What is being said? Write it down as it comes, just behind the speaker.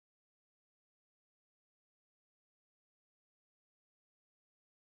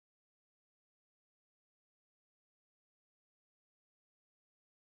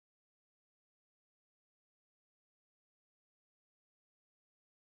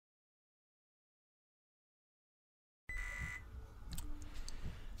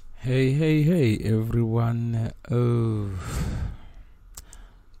Hey everyone.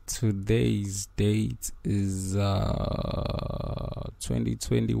 Today's date is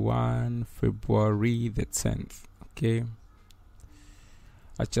 2021 February the 10th. Okay,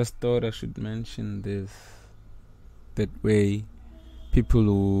 I just thought I should mention this, that way people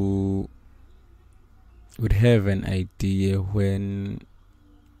who would have an idea when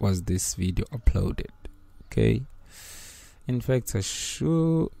was this video uploaded. Okay, in fact, I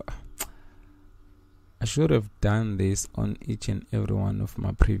should have done this on each and every one of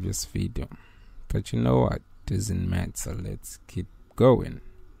my previous video, but you know what, doesn't matter. Let's keep going.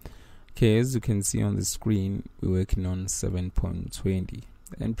 Okay, as you can see on the screen, we're working on 7.20,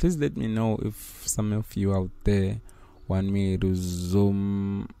 and please let me know if some of you out there want me to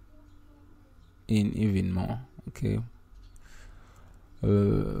zoom in even more. Okay,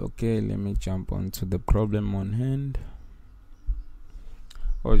 let me jump onto the problem on hand.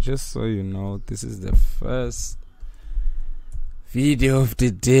 Or just so you know, this is the first video of the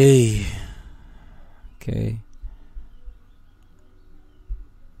day. Okay.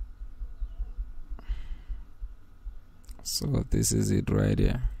 So this is it right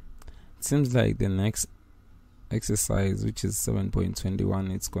here. It seems like the next exercise, which is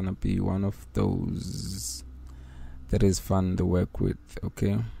 7.21, it's gonna be one of those that is fun to work with.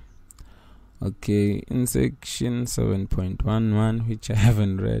 Okay, in section 7.11, which I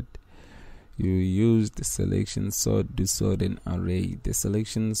haven't read, you use the selection sort to sort an array. The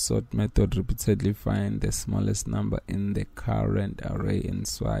selection sort method repeatedly find the smallest number in the current array and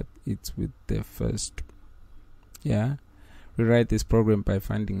swipe it with the first. Yeah, rewrite this program by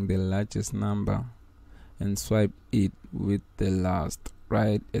finding the largest number and swipe it with the last.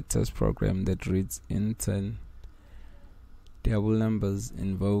 Write a test program that reads in turn double numbers,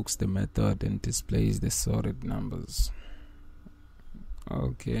 invokes the method, and displays the sorted numbers.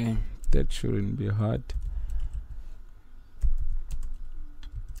 Okay, that shouldn't be hard.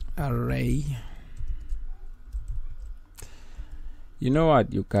 Array. You know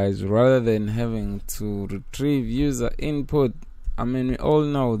what, you guys, rather than having to retrieve user input, I mean, we all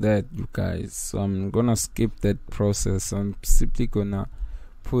know that, you guys, so I'm gonna skip that process. I'm simply gonna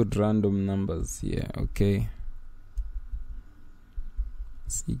put random numbers here. Okay,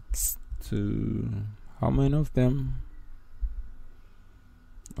 6 to how many of them?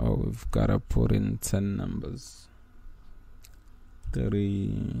 Oh, we've gotta put in 10 numbers.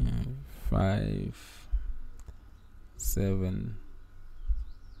 3, 5, 7,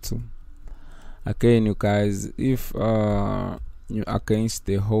 2. Again, you guys, if you're against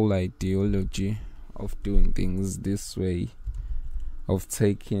the whole ideology of doing things this way, of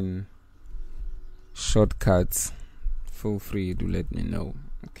taking shortcuts, feel free to let me know.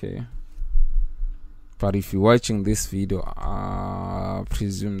 Okay, but if you're watching this video, I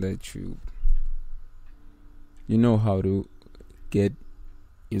presume that you know how to get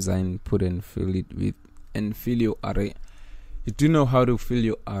user input and fill your array. You do know how to fill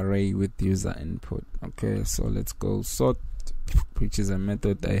your array with user input. Okay, so let's go sort, which is a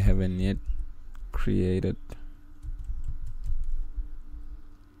method I haven't yet created.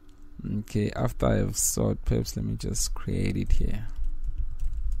 Okay, after I have sort, perhaps let me just create it here.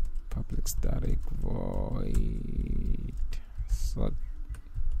 Public static void sort.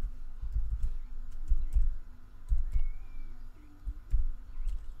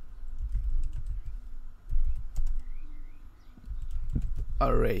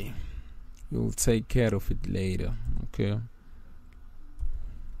 Array. We'll take care of it later. Okay.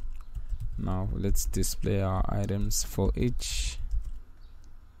 Now let's display our items for each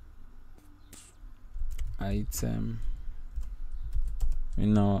item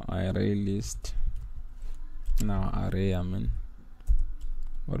in our array list. In our array, I mean,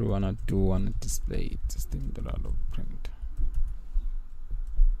 what do we wanna do? Wanna display it. System.out.print.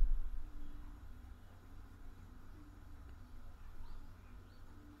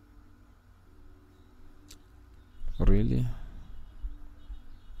 Really?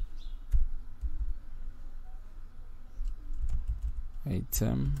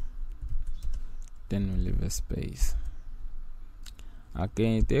 Item, then we leave a space.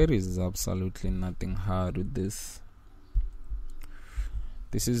 Again, there is absolutely nothing hard with this.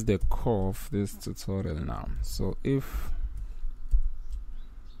 This is the core of this tutorial now. So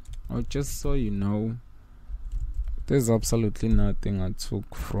just so you know, there's absolutely nothing I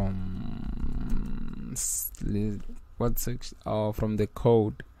took from from the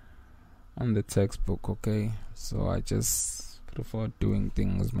code on the textbook. Okay, so I just prefer doing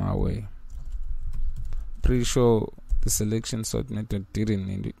things my way. Pretty sure the selection sort method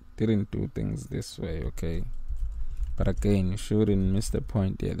didn't do things this way. Okay, But again, you shouldn't miss the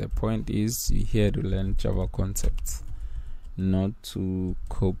point here. The point is you're here to learn Java concepts, not to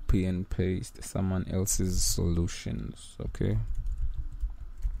copy and paste someone else's solutions. Okay.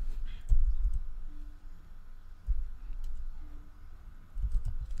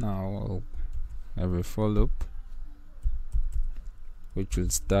 Now I'll have a for loop which will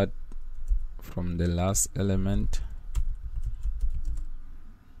start from the last element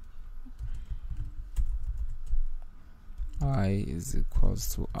I is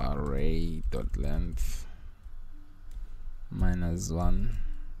equals to array dot length -1,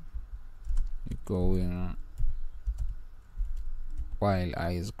 going while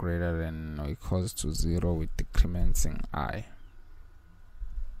I is greater than or equals to 0 with decrementing I.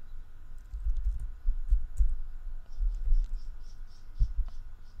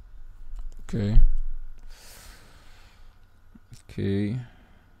 Okay.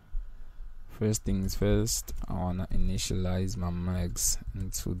 First things first, I wanna initialize my max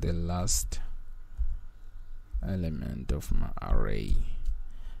into the last element of my array,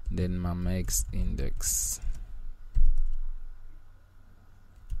 then my max index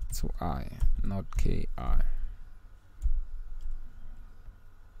to I, not ki.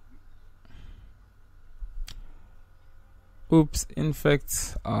 Oops, in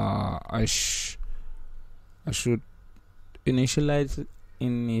fact, I should initialize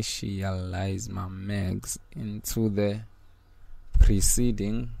my max into the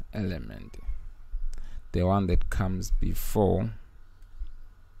preceding element, the one that comes before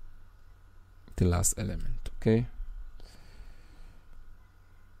the last element. Okay,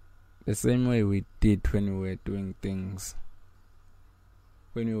 the same way we did when we were doing things,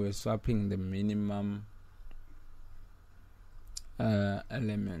 when we were swapping the minimum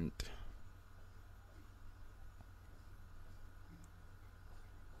element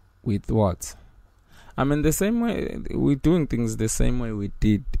with what? I mean, the same way we're doing things the same way we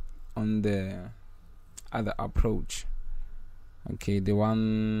did on the other approach. Okay, the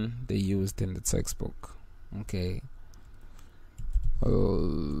one they used in the textbook. Okay.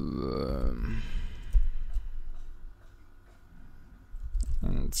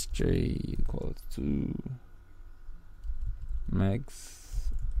 And it's j equals to max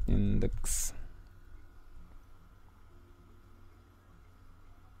index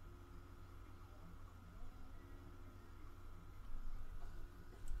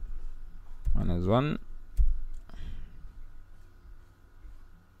 -1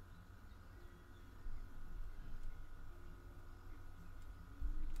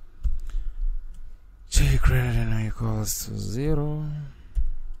 j greater than or equals to 0,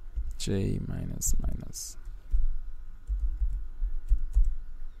 j minus.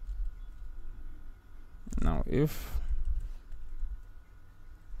 Now if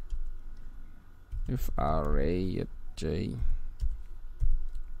array at j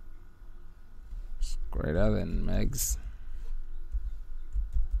is greater than max,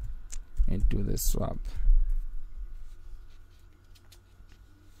 and do the swap.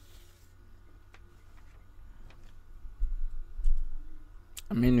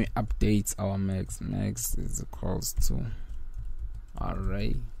 I mean, we update our max. Max is equals to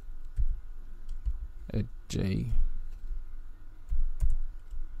array at j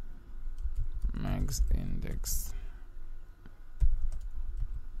max index.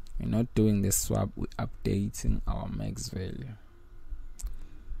 We're not doing the swap, we're updating our max value.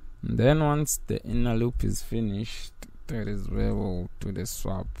 And then once the inner loop is finished, that is where we'll do the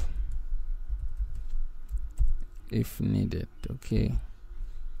swap if needed. Okay,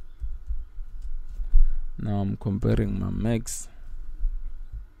 now I'm comparing my max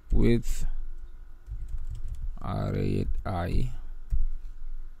with array at I.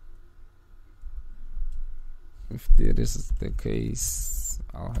 If this is the case,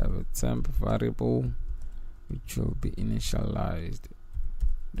 I'll have a temp variable which will be initialized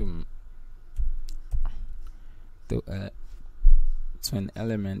to an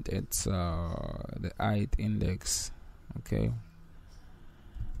element at the ith index. Okay,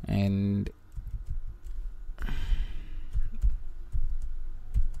 and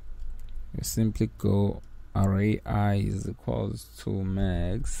you simply go array I is equals to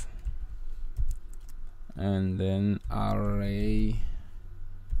max, and then array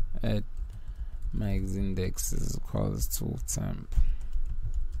at max index is equals to temp.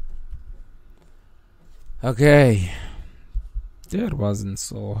 Okay, that wasn't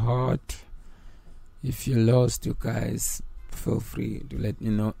so hard. If you lost, you guys, feel free to let me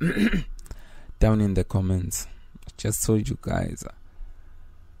know down in the comments. I just told you guys,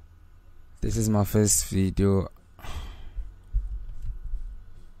 this is my first video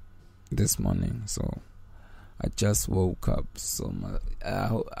this morning, so I just woke up, so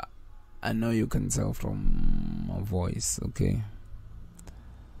I know you can tell from my voice, okay?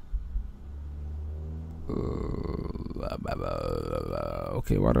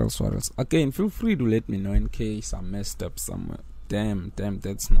 Okay, what else? Again, feel free to let me know in case I messed up somewhere. Damn,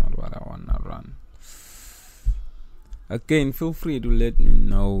 that's not what I wanna run. Again, feel free to let me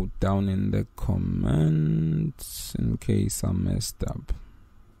know down in the comments in case I messed up.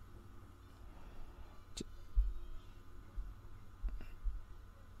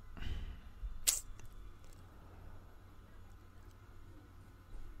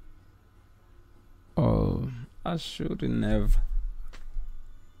 Oh, I shouldn't have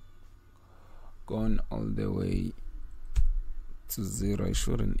gone all the way to 0. I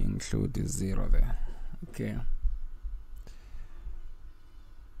shouldn't include the 0 there. Okay.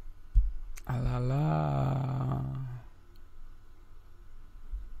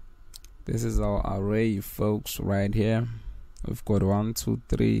 This is our array, folks, right here. We've got 1, 2,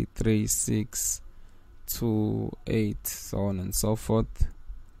 3, 3, 6, 2, 8, so on and so forth.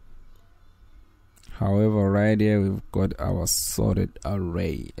 However, right here we've got our sorted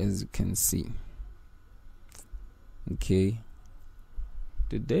array, as you can see. Okay.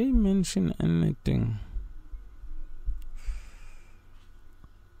 Did they mention anything?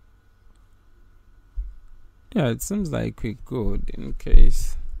 Yeah, it seems like we're good in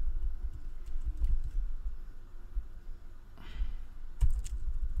case.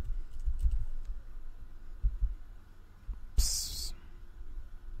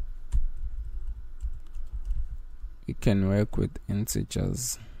 We can work with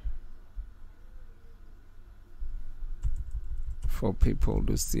integers for people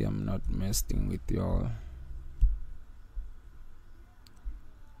to see I'm not messing with y'all.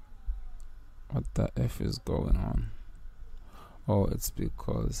 What the F is going on? Oh, it's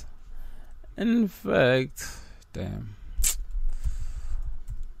because, in fact, damn.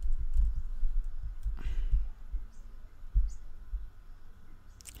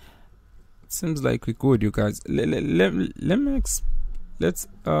 Seems like we could, you guys. Let's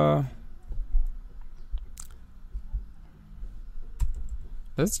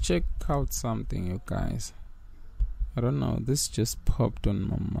check out something, you guys. I don't know, this just popped on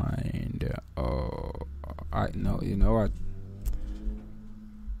my mind. I know, you know what?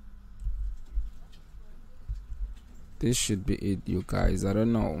 This should be it, you guys. I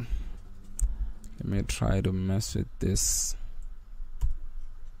don't know. Let me try to mess with this.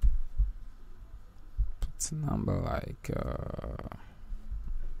 Put a number like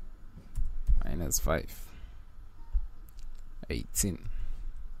 -5, 18.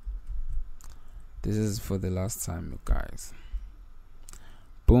 This is for the last time, you guys.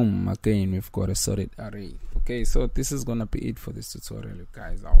 Boom, again we've got a sorted array. Okay, so this is gonna be it for this tutorial, you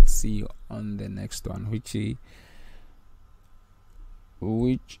guys. I'll see you on the next one, which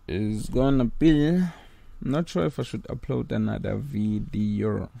is gonna be, I'm not sure if I should upload another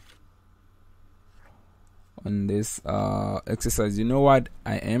video on this exercise. You know what,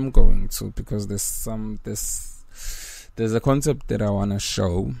 I am going to, because there's a concept that I want to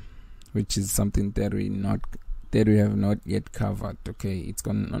show, which is something that we have not yet covered. Okay, it's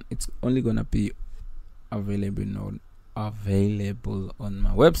only gonna be available on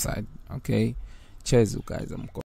my website. Okay, cheers, you guys. I'm